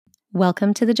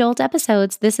Welcome to the Jolt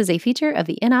episodes. This is a feature of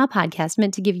the In Awe podcast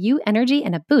meant to give you energy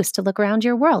and a boost to look around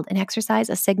your world and exercise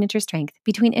a signature strength.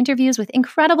 Between interviews with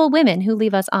incredible women who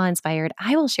leave us awe-inspired,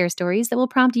 I will share stories that will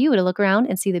prompt you to look around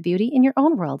and see the beauty in your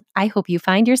own world. I hope you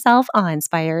find yourself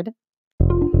awe-inspired.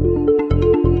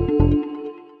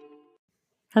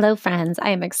 Hello, friends. I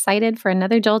am excited for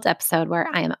another Jolt episode where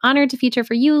I am honored to feature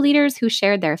for you leaders who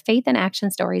shared their faith and action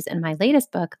stories in my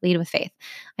latest book, Lead with Faith.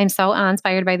 I'm so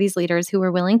inspired by these leaders who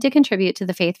were willing to contribute to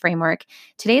the faith framework.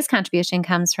 Today's contribution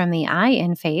comes from the I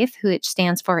in faith, which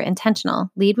stands for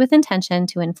intentional, lead with intention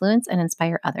to influence and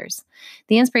inspire others.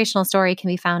 The inspirational story can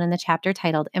be found in the chapter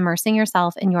titled Immersing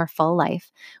Yourself in Your Full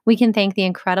Life. We can thank the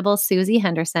incredible Susie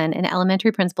Henderson, an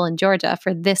elementary principal in Georgia,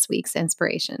 for this week's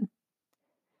inspiration.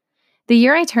 The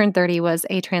year I turned 30 was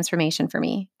a transformation for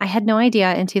me. I had no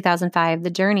idea in 2005 the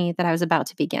journey that I was about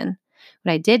to begin.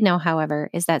 What I did know, however,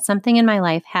 is that something in my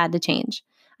life had to change.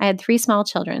 I had 3 small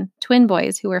children, twin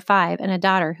boys who were 5 and a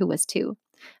daughter who was 2.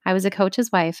 I was a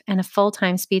coach's wife and a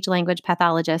full-time speech-language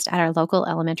pathologist at our local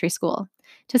elementary school.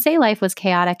 To say life was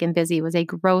chaotic and busy was a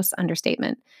gross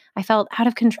understatement. I felt out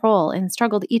of control and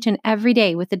struggled each and every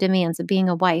day with the demands of being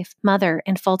a wife, mother,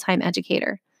 and full-time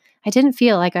educator. I didn't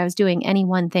feel like I was doing any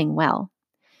one thing well.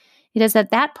 It is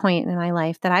at that point in my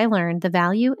life that I learned the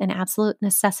value and absolute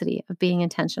necessity of being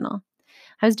intentional.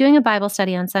 I was doing a Bible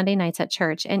study on Sunday nights at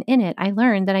church, and in it, I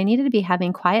learned that I needed to be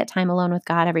having quiet time alone with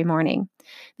God every morning.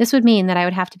 This would mean that I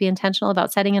would have to be intentional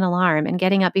about setting an alarm and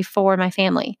getting up before my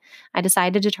family. I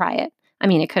decided to try it. I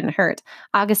mean, it couldn't hurt.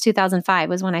 August 2005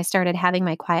 was when I started having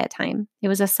my quiet time. It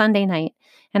was a Sunday night,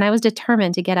 and I was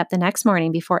determined to get up the next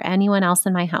morning before anyone else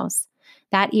in my house.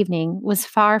 That evening was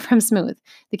far from smooth.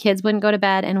 The kids wouldn't go to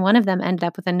bed, and one of them ended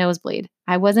up with a nosebleed.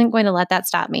 I wasn't going to let that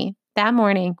stop me. That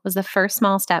morning was the first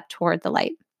small step toward the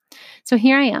light. So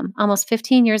here I am, almost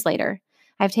 15 years later.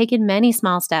 I've taken many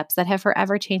small steps that have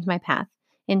forever changed my path.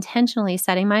 Intentionally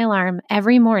setting my alarm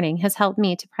every morning has helped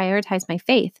me to prioritize my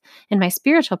faith and my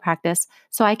spiritual practice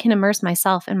so I can immerse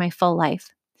myself in my full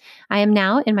life. I am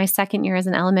now in my second year as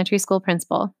an elementary school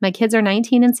principal. My kids are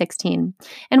 19 and 16.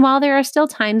 And while there are still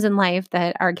times in life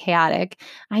that are chaotic,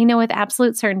 I know with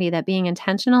absolute certainty that being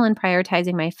intentional and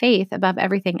prioritizing my faith above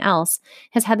everything else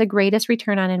has had the greatest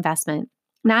return on investment,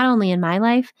 not only in my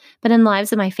life, but in the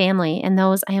lives of my family and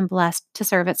those I am blessed to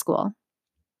serve at school.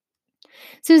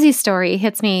 Susie's story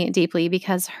hits me deeply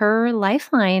because her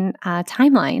lifeline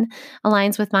timeline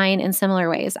aligns with mine in similar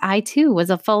ways. I too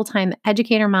was a full-time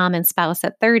educator, mom, and spouse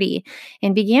at 30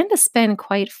 and began to spin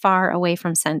quite far away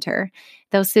from center.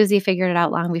 Though Susie figured it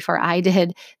out long before I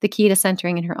did, the key to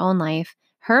centering in her own life,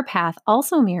 her path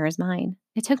also mirrors mine.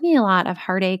 It took me a lot of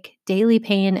heartache, daily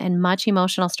pain, and much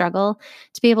emotional struggle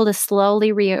to be able to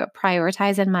slowly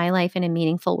reprioritize in my life in a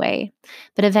meaningful way.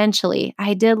 But eventually,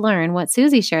 I did learn what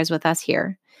Susie shares with us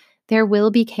here. There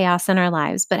will be chaos in our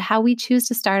lives, but how we choose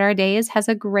to start our days has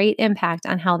a great impact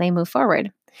on how they move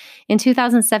forward. In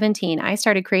 2017, I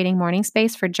started creating morning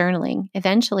space for journaling,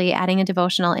 eventually adding a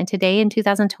devotional, and today in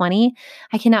 2020,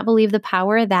 I cannot believe the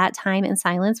power that time in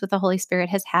silence with the Holy Spirit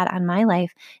has had on my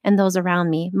life and those around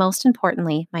me, most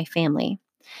importantly, my family.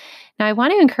 Now, I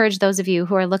want to encourage those of you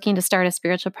who are looking to start a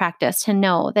spiritual practice to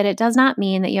know that it does not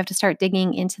mean that you have to start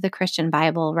digging into the Christian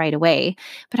Bible right away,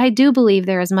 but I do believe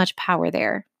there is much power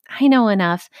there. I know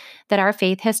enough that our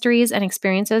faith histories and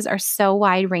experiences are so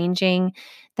wide-ranging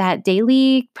that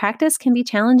daily practice can be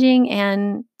challenging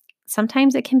and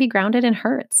sometimes it can be grounded in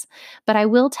hurts. But I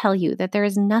will tell you that there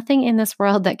is nothing in this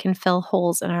world that can fill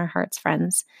holes in our hearts,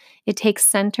 friends. It takes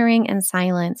centering and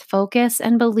silence, focus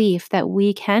and belief that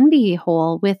we can be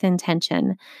whole with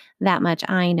intention. That much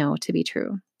I know to be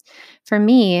true. For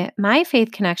me, my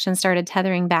faith connection started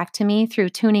tethering back to me through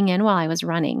tuning in while I was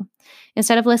running.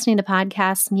 Instead of listening to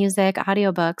podcasts, music,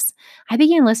 audiobooks, I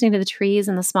began listening to the trees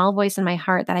and the small voice in my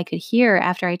heart that I could hear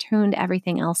after I tuned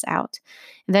everything else out.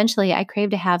 Eventually, I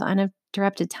craved to have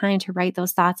uninterrupted time to write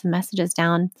those thoughts and messages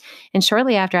down. And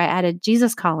shortly after, I added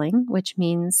Jesus Calling, which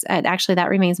means, actually, that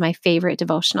remains my favorite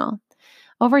devotional.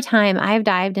 Over time, I have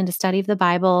dived into study of the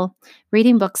Bible,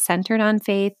 reading books centered on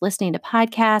faith, listening to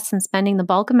podcasts, and spending the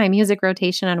bulk of my music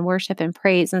rotation on worship and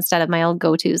praise instead of my old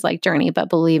go-tos like Journey,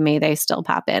 but believe me, they still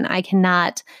pop in. I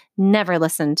cannot never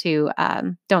listen to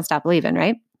Don't Stop Believin',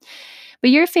 right?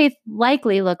 But your faith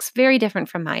likely looks very different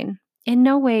from mine. In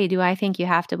no way do I think you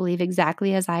have to believe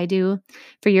exactly as I do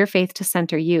for your faith to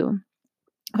center you.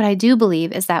 What I do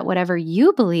believe is that whatever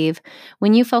you believe,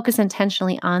 when you focus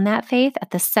intentionally on that faith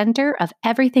at the center of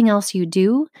everything else you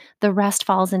do, the rest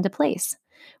falls into place.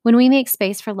 When we make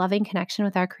space for loving connection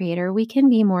with our Creator, we can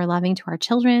be more loving to our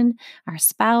children, our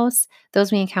spouse,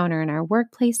 those we encounter in our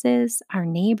workplaces, our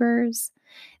neighbors.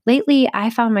 Lately,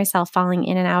 I found myself falling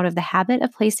in and out of the habit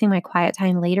of placing my quiet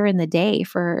time later in the day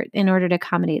in order to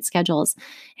accommodate schedules,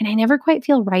 and I never quite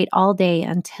feel right all day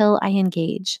until I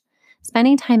engage.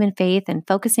 Spending time in faith and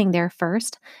focusing there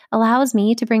first allows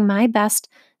me to bring my best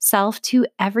self to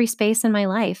every space in my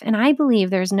life, and I believe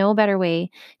there's no better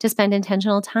way to spend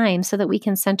intentional time so that we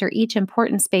can center each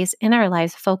important space in our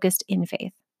lives focused in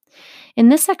faith. In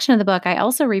this section of the book, I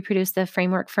also reproduced the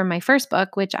framework from my first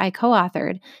book, which I co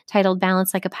authored, titled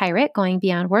Balance Like a Pirate Going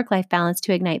Beyond Work Life Balance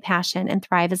to Ignite Passion and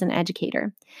Thrive as an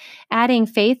Educator. Adding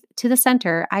faith to the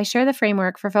center, I share the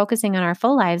framework for focusing on our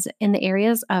full lives in the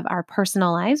areas of our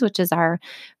personal lives, which is our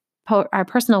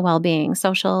personal well being,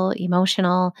 social,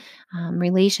 emotional,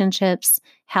 relationships,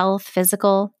 health,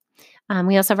 physical.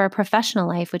 We also have our professional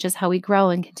life, which is how we grow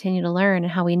and continue to learn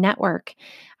and how we network.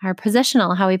 Our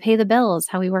positional, how we pay the bills,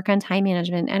 how we work on time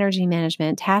management, energy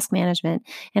management, task management,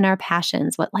 and our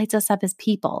passions, what lights us up as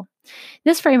people.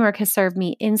 This framework has served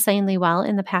me insanely well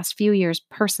in the past few years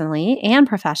personally and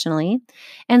professionally,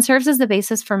 and serves as the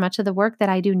basis for much of the work that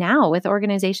I do now with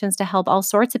organizations to help all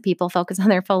sorts of people focus on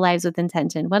their full lives with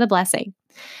intention. What a blessing.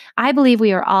 I believe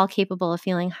we are all capable of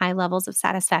feeling high levels of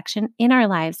satisfaction in our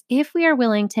lives if we are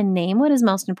willing to name what is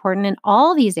most important in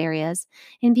all these areas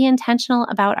and be intentional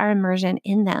about our immersion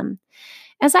in them.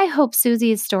 As I hope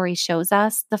Susie's story shows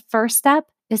us, the first step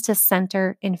is to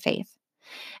center in faith.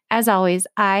 As always,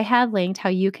 I have linked how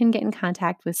you can get in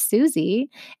contact with Susie,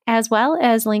 as well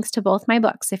as links to both my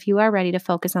books if you are ready to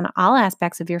focus on all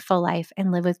aspects of your full life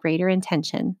and live with greater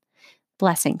intention.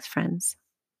 Blessings, friends.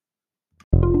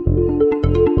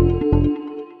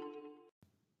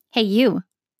 Hey, you.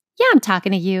 Yeah, I'm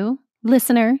talking to you,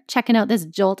 listener, checking out this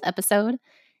Jolt episode.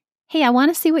 Hey, I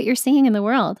want to see what you're seeing in the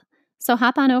world. So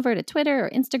hop on over to Twitter or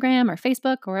Instagram or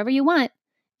Facebook or wherever you want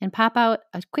and pop out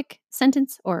a quick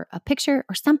sentence or a picture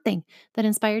or something that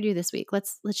inspired you this week.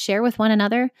 Let's share with one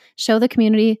another, show the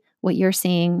community what you're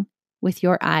seeing with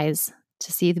your eyes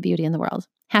to see the beauty in the world.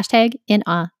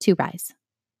 #InAweToRise.